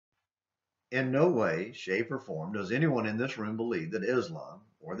In no way, shape, or form does anyone in this room believe that Islam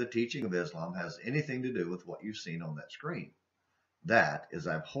or the teaching of Islam has anything to do with what you've seen on that screen. That is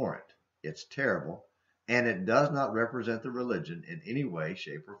abhorrent. It's terrible, and it does not represent the religion in any way,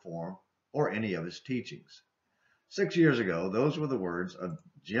 shape, or form, or any of its teachings. 6 years ago, those were the words of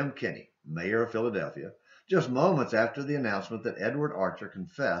Jim Kenney, Mayor of Philadelphia, just moments after the announcement that Edward Archer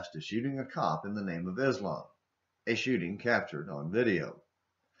confessed to shooting a cop in the name of Islam, a shooting captured on video.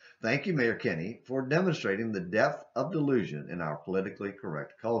 Thank you, Mayor Kenney, for demonstrating the depth of delusion in our politically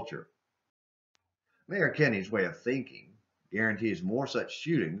correct culture. Mayor Kenney's way of thinking guarantees more such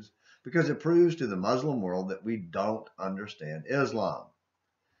shootings because it proves to the Muslim world that we don't understand Islam.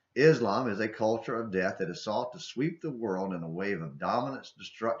 Islam is a culture of death that has sought to sweep the world in a wave of dominance,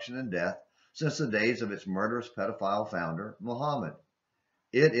 destruction, and death since the days of its murderous pedophile founder, Muhammad.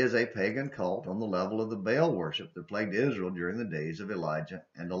 It is a pagan cult on the level of the Baal worship that plagued Israel during the days of Elijah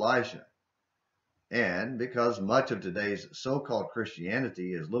and Elisha. And because much of today's so-called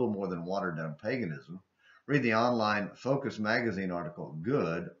Christianity is little more than watered-down paganism, read the online Focus magazine article,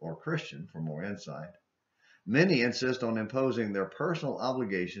 Good or Christian, for more insight. Many insist on imposing their personal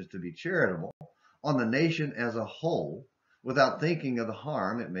obligations to be charitable on the nation as a whole without thinking of the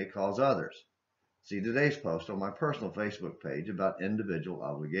harm it may cause others. See today's post on my personal Facebook page about individual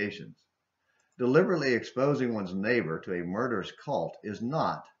obligations. Deliberately exposing one's neighbor to a murderous cult is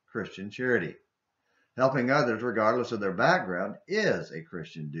not Christian charity. Helping others regardless of their background is a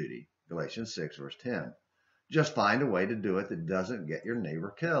Christian duty. Galatians 6 verse 10. Just find a way to do it that doesn't get your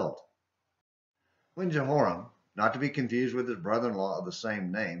neighbor killed. When Jehoram, not to be confused with his brother-in-law of the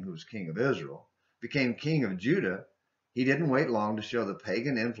same name who was king of Israel, became king of Judah, he didn't wait long to show the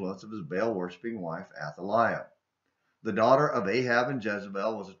pagan influence of his Baal-worshipping wife Athaliah. The daughter of Ahab and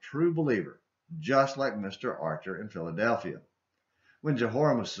Jezebel was a true believer, just like Mr. Archer in Philadelphia. When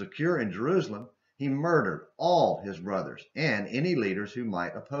Jehoram was secure in Jerusalem, he murdered all his brothers and any leaders who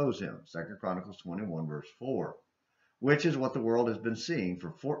might oppose him, 2 Chronicles 21 verse 4, which is what the world has been seeing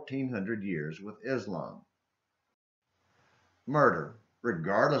for 1,400 years with Islam. Murder,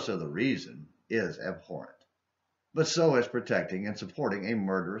 regardless of the reason, is abhorrent, but so is protecting and supporting a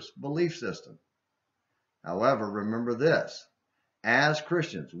murderous belief system. However, remember this. As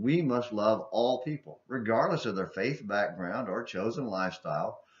Christians, we must love all people, regardless of their faith background or chosen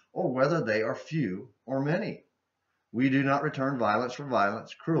lifestyle, or whether they are few or many. We do not return violence for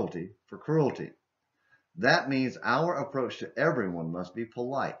violence, cruelty for cruelty. That means our approach to everyone must be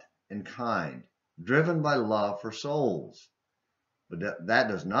polite and kind, driven by love for souls. But that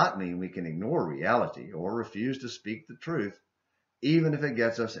does not mean we can ignore reality or refuse to speak the truth, even if it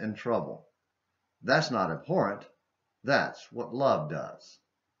gets us in trouble. That's not abhorrent. That's what love does.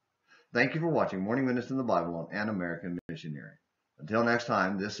 Thank you for watching Morning Minutes in the Bible on An American Missionary. Until next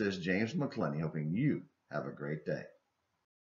time, this is James McClenny, hoping you have a great day.